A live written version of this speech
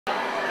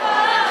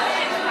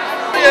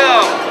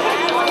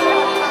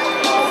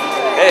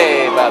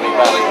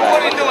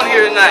What are you doing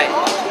here tonight?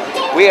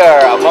 We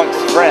are amongst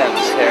friends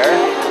here.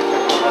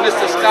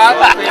 Mr. Scott.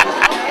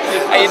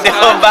 How you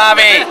doing,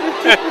 Bobby?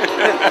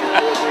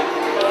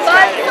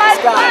 Fun.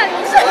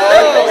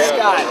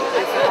 Scott.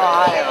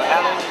 Ohio.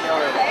 How many you know?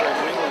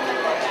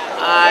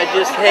 I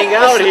just hang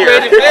out here.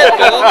 It's a great event,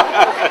 Bill.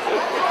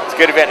 It's a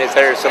good event. Is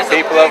there some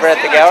people over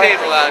at the gallery?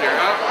 Table out here,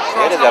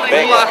 huh? It is a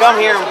big one. Come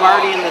here and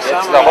party in the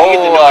summer. It's the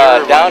whole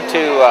down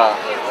to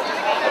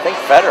I think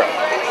Federal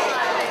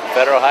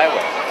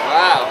Highway.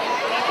 Wow.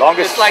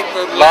 Longest. It's like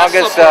the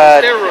longest.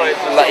 steroids.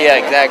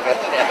 Yeah, exactly.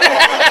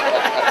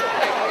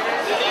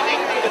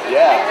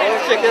 Yeah.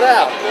 Let's check it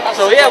out.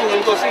 So yeah, we're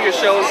gonna go see your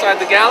show inside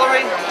the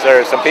gallery. Is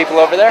there some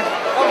people over there?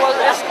 Oh, well,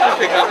 that's gonna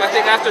pick up. I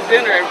think after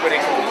dinner everybody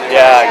can do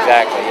Yeah,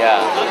 exactly. Yeah.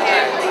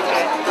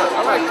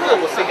 All right, cool.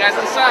 We'll see you guys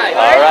inside.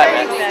 All right,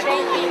 man.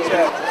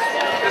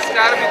 It's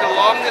got to be the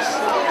longest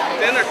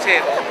dinner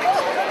table.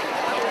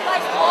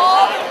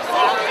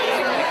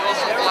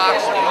 Those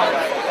blocks long.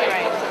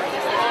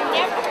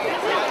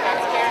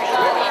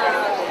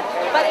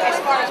 But as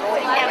far as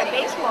putting down a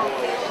baseball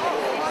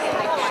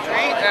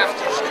Street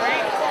after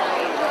street.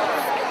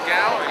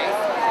 Gallery.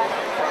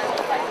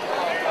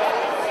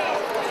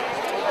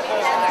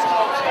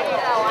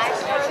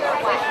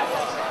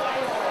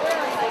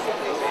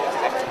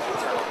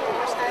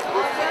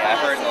 I've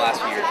heard in the last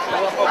few years.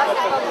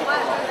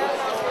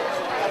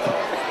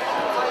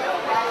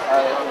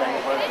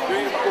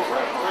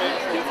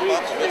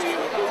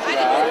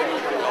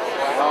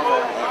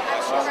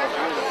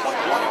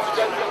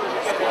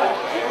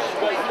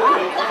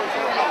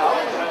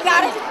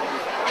 Got it?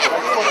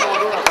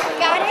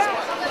 Got it?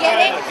 Get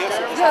it?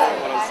 Good.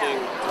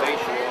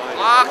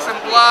 Blocks and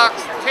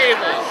blocks,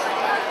 tables.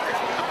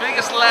 The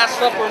biggest Last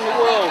Supper in the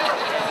world.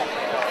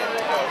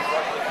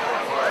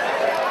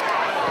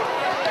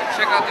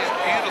 Check out these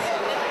beautiful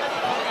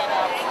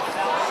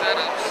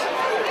setups.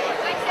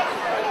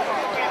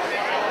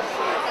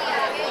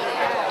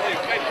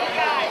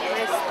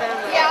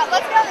 Yeah,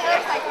 let's go on the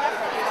other side.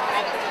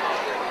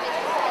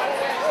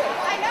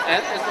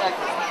 And it's like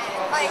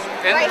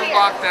end right of the here.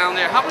 block down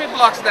there. How many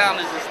blocks down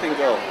does this thing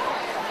go?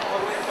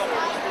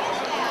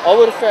 All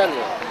the way to Federal.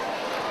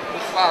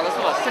 Wow, that's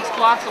about 6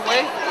 blocks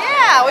away?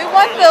 Yeah, we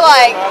want the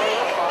like.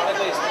 At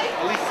least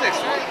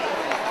 6, right?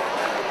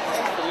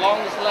 That's the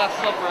longest Last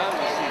Supper I've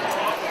ever seen.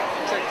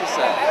 Check this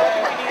out.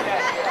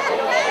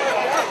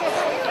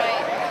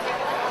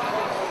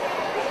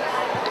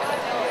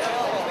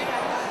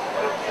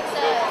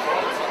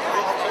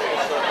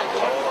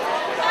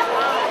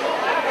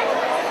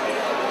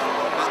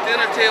 This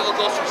dinner table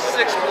goes for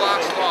 6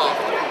 blocks long,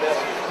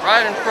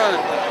 right in front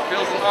of the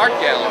DeBilzan Art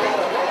Gallery.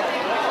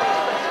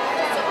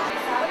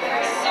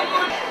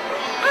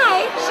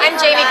 I'm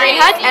Jamie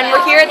Greenhut, and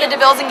we're here at the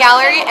DeBilzan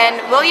Gallery,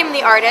 and William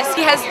the artist,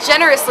 he has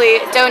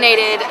generously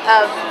donated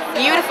a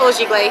beautiful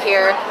gilet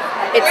here.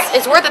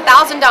 It's worth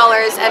 $1,000,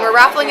 and we're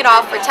raffling it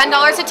off for $10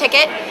 a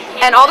ticket,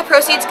 and all the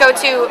proceeds go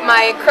to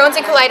my Crohn's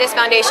and Colitis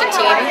Foundation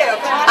team.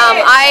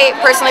 I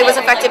personally was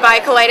affected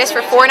by colitis for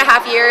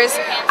 4.5 years.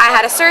 I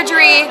had a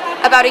surgery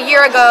about a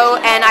year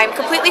ago, and I'm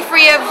completely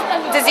free of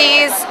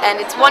disease, and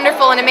it's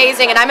wonderful and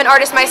amazing, and I'm an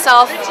artist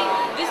myself.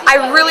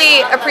 I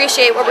really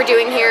appreciate what we're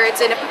doing here.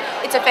 It's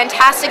a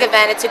fantastic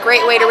event. It's a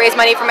great way to raise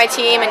money for my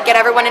team and get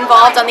everyone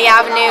involved on the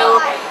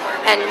avenue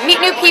and meet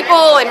new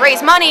people and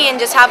raise money and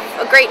just have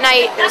a great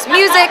night. There's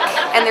music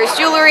and there's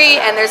jewelry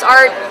and there's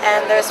art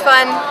and there's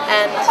fun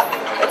and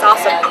it's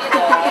awesome.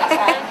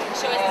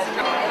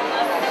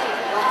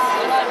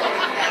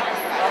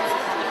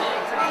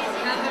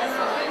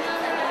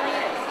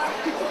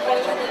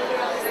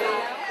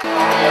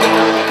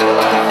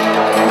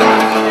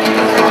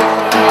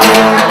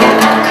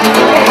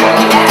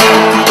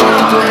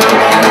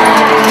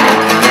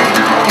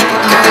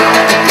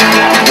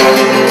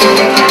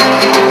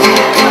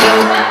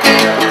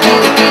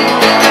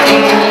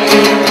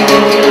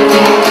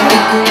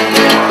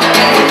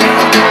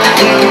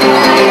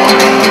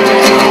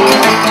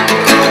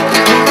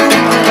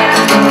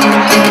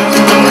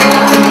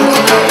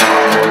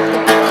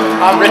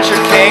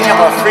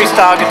 I'm a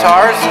freestyle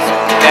guitarist,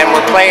 and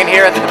we're playing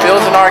here at the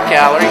DeBilzan Art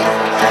Gallery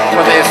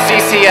for the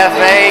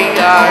CCFA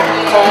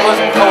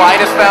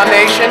Colitis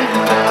Foundation.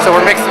 So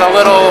we're mixing a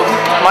little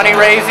money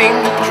raising,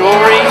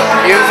 jewelry,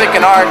 music,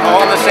 and art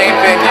all in the same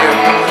venue.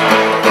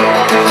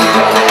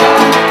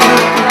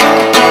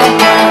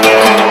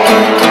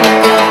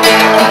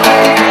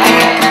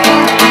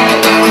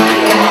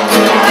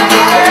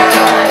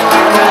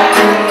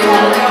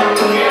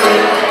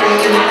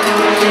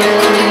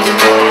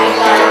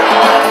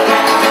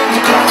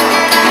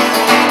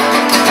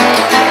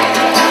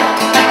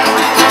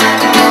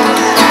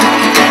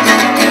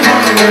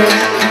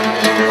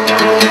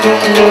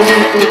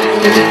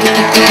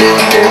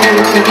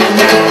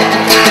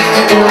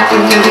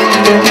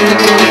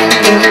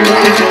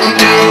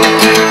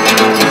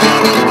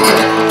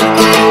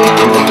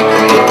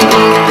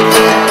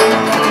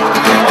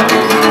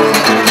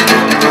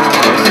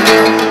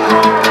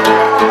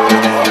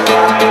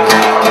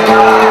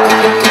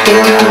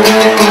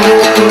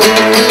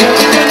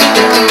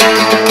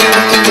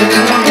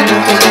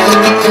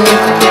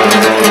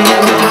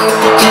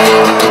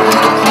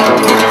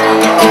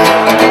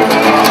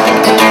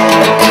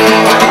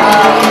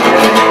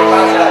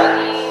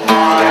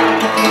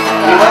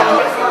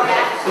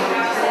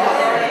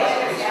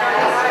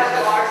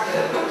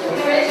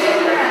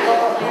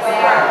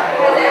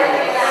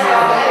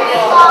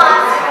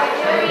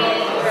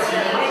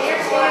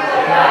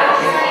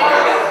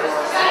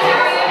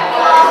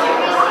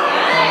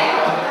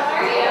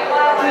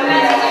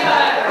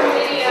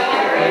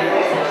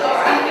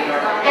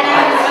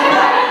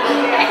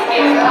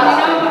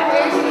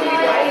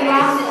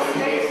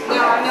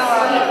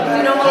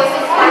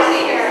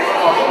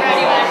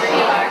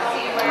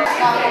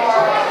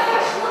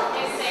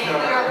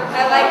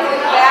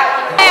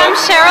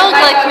 Cheryl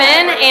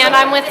Glickman, and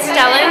I'm with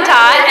Stella and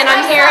Dot, and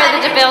I'm here at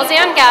the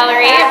DeBilzan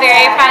Gallery.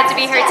 Very proud to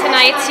be here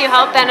tonight to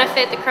help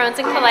benefit the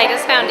Crohn's and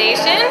Colitis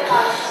Foundation.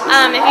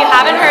 If you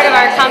haven't heard of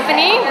our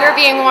company, we're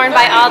being worn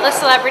by all the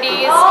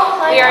celebrities.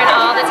 We are in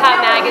all the top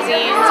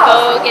magazines,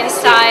 Vogue,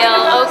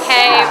 InStyle, OK,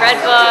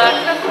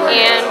 Redbook,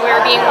 and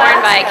we're being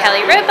worn by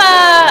Kelly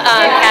Ripa,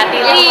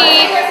 Kathy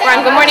Lee. We're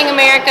on Good Morning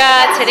America,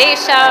 Today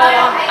Show.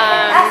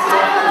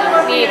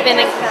 We've been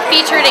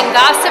featured in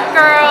Gossip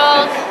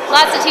Girl,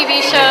 lots of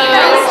TV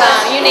shows,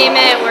 you name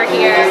it, we're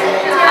here.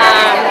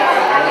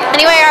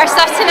 Anyway, our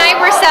stuff tonight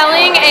we're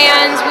selling,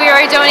 and we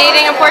are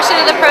donating a portion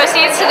of the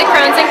proceeds to the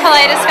Crohn's and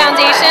Colitis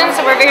Foundation,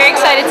 so we're very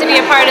excited to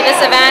be a part of this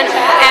event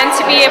and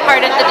to be a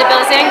part of the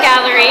DeBilzan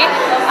Gallery.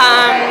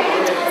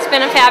 It's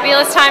been a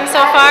fabulous time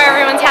so far,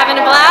 everyone's having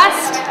a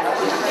blast.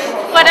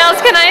 What else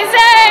can I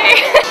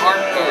say?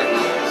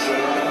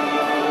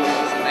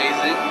 It's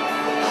amazing.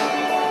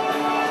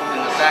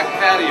 In the back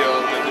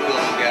patio of the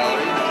DeBilzan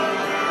Gallery.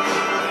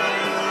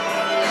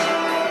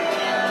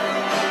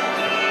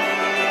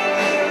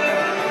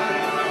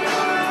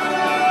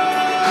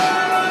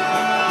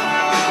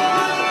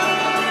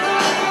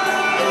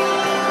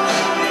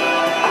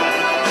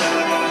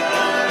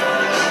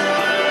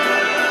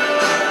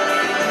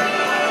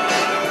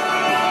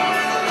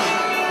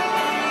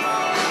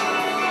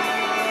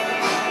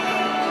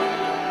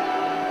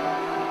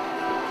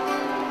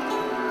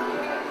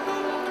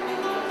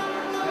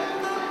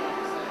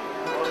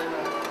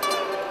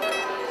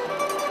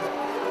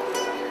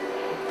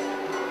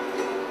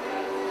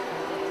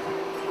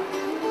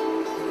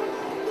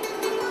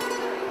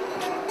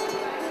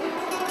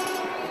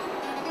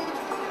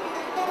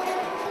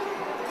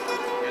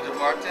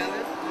 Bartender?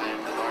 I am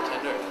the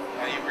bartender.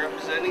 Are you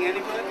representing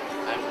anybody?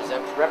 I'm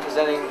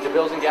representing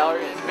DeBilzan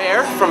Gallery.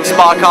 Mayor from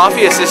Spa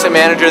Coffee, assistant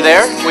manager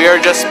there. We are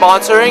just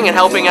sponsoring and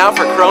helping out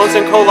for Crohn's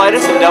and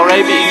Colitis in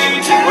Delray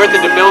Beach. We're at the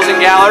DeBilzan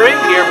Gallery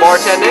here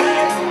bartending.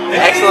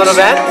 Excellent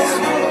event.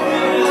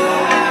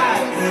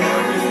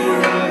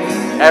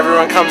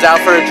 Everyone comes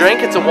out for a drink.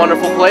 It's a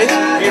wonderful place.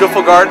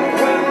 Beautiful garden.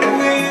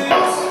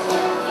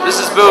 This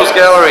is Bill's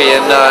Gallery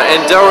in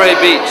Delray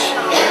Beach.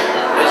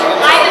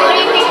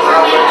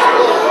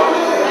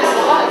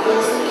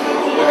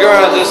 We'll go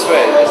around this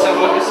way. Let's have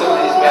a look at some of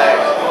these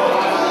bags.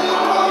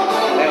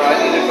 Hang on, I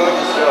need a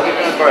focus. I'll give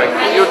you a break.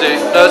 You'll do.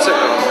 No, it's okay.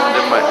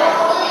 Never mind.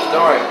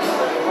 Don't worry.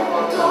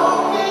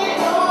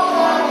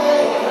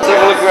 Let's have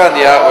a look around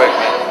the artwork.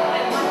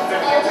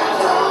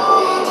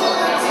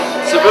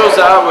 So Bill's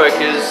artwork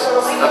is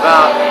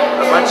about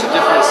a bunch of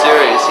different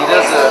series. He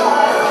does a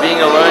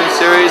Being Alone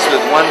series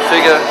with one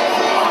figure.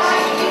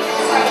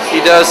 He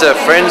does a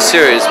Friends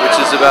series, which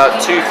is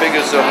about 2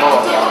 figures or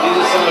more. These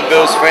are some of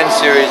Bill's Friends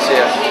series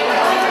here.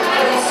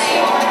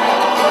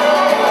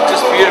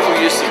 Just beautiful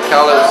use of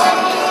colors.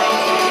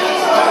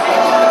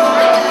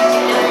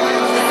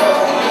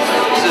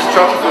 This is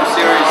Tropical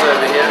series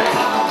over here.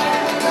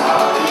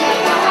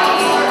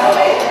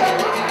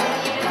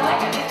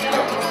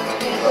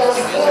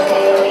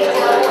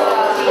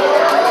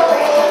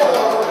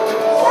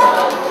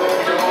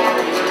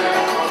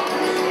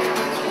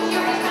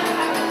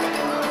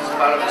 It's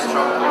part of his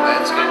Tropical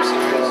Landscape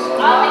series.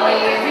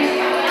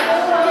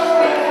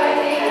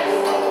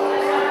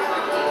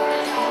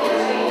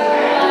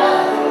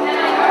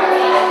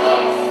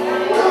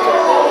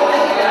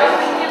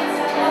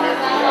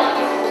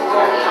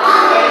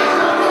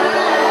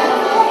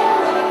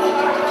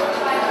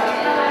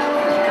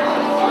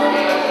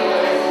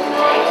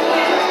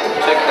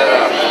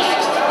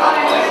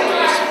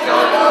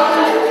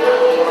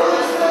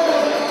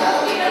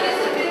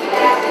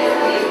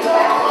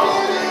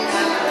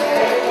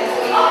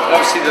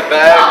 Obviously the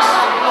bags,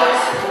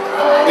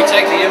 we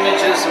take the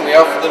images and we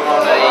offer them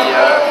on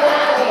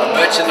a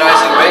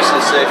merchandising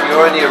basis. So if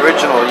you're in the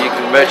original, you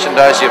can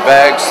merchandise your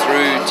bags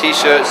through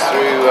t-shirts,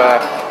 through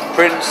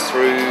prints,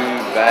 through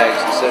bags,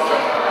 etc.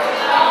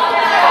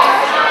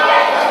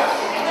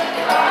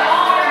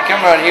 You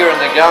come around here in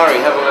the gallery,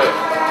 have a look.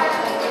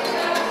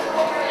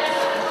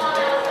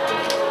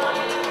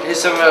 Here's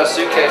some of our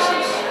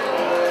suitcases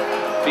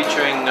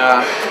featuring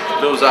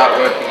Bill's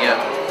artwork again.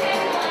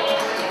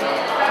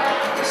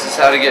 This is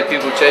how to get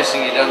people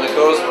chasing you down the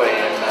causeway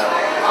in the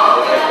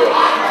airport.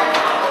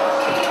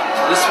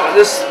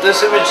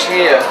 This image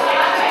here,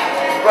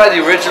 probably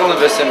the original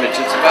of this image,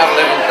 it's about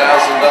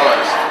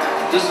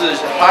 $11,000. This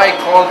is a high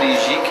quality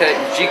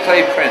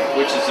G-clay print,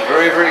 which is a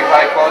very, very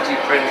high quality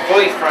print,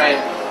 fully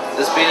framed,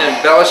 that's been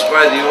embellished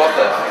by the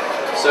author.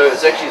 So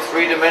it's actually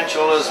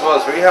 3-dimensional as well.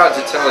 It's very hard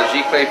to tell a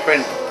G-clay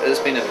print that's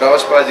been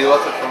embellished by the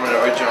author from an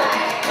original.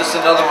 This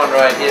is another one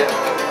right here.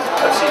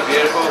 Absolutely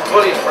beautiful,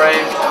 fully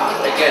framed.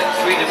 Again,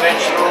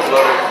 3-dimensional, a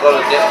lot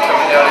of depth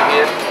coming out of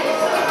here.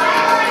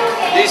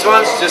 These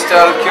ones, just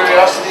out of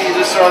curiosity,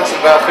 this one's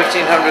about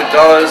 $1,500.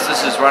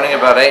 This is running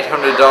about $800.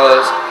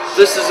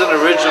 This is an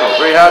original.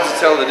 Very hard to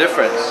tell the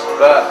difference,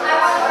 but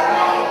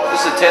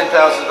this is a $10,000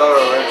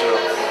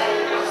 original.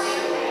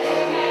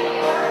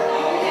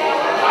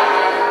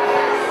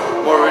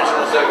 More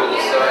originals over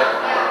this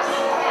side.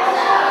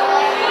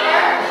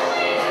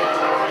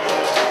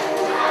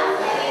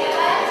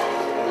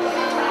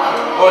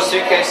 More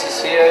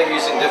suitcases here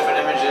using different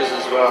images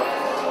as well.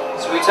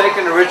 So we take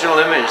an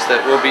original image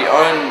that will be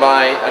owned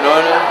by an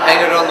owner,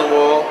 hang it on the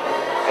wall,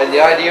 and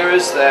the idea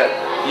is that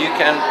you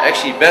can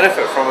actually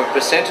benefit from a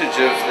percentage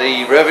of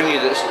the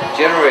revenue that's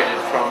generated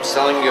from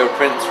selling your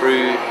print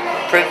through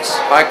prints,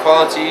 high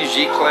quality,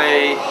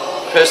 giclée,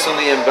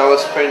 personally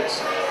embellished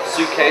prints,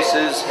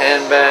 suitcases,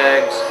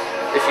 handbags.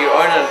 If you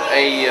own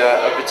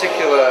a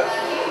particular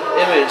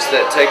image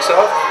that takes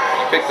off,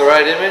 you pick the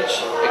right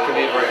image, it can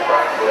be a very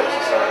profitable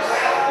exercise.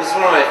 This is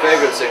one of my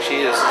favorites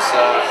actually. This is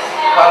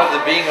part of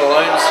the Being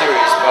Alone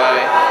series by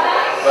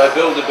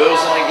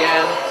DeBilzan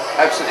again.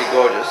 Absolutely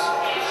gorgeous.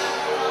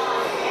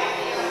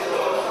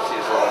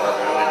 There's a lot of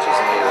other images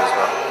in here as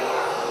well.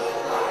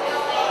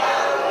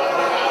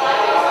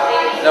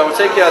 Now we'll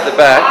take you out the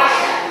back.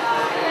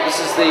 This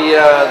is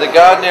the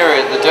garden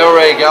area, the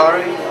Delray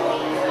Gallery.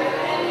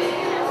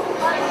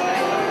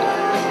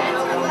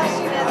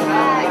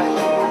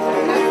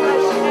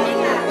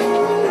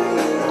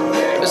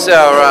 This is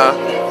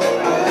our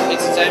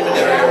entertainment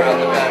area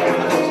around the back.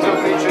 Still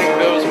featuring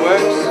Bill's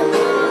works.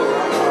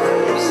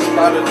 This is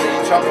part of the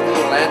Tropical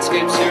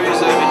Landscape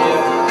series over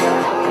here.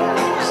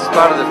 This is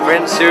part of the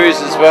Friends series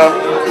as well.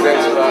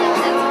 Great spot.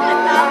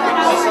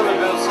 These are some of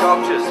Bill's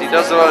sculptures. He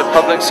does a lot of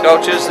public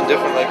sculptures in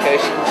different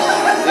locations.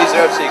 These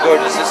are absolutely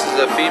gorgeous. This is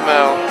a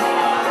female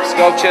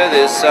sculpture.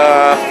 There's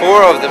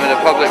 4 of them in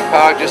a public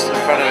park just in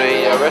front of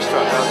a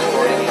restaurant down the corner.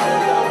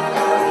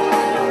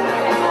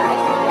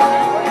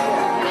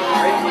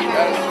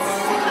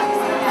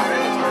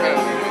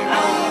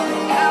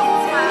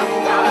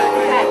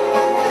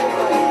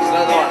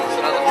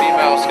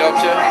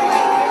 Sculpture.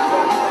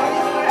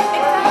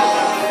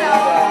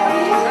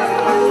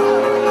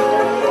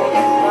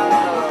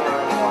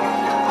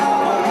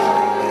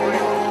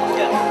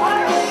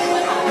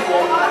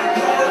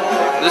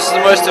 This is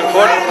the most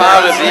important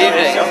part of the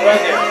evening.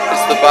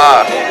 It's the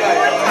bar.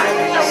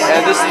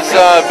 And this is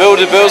Bill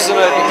DeBilzan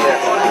over here.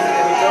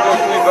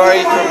 Can we borrow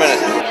you for a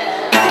minute?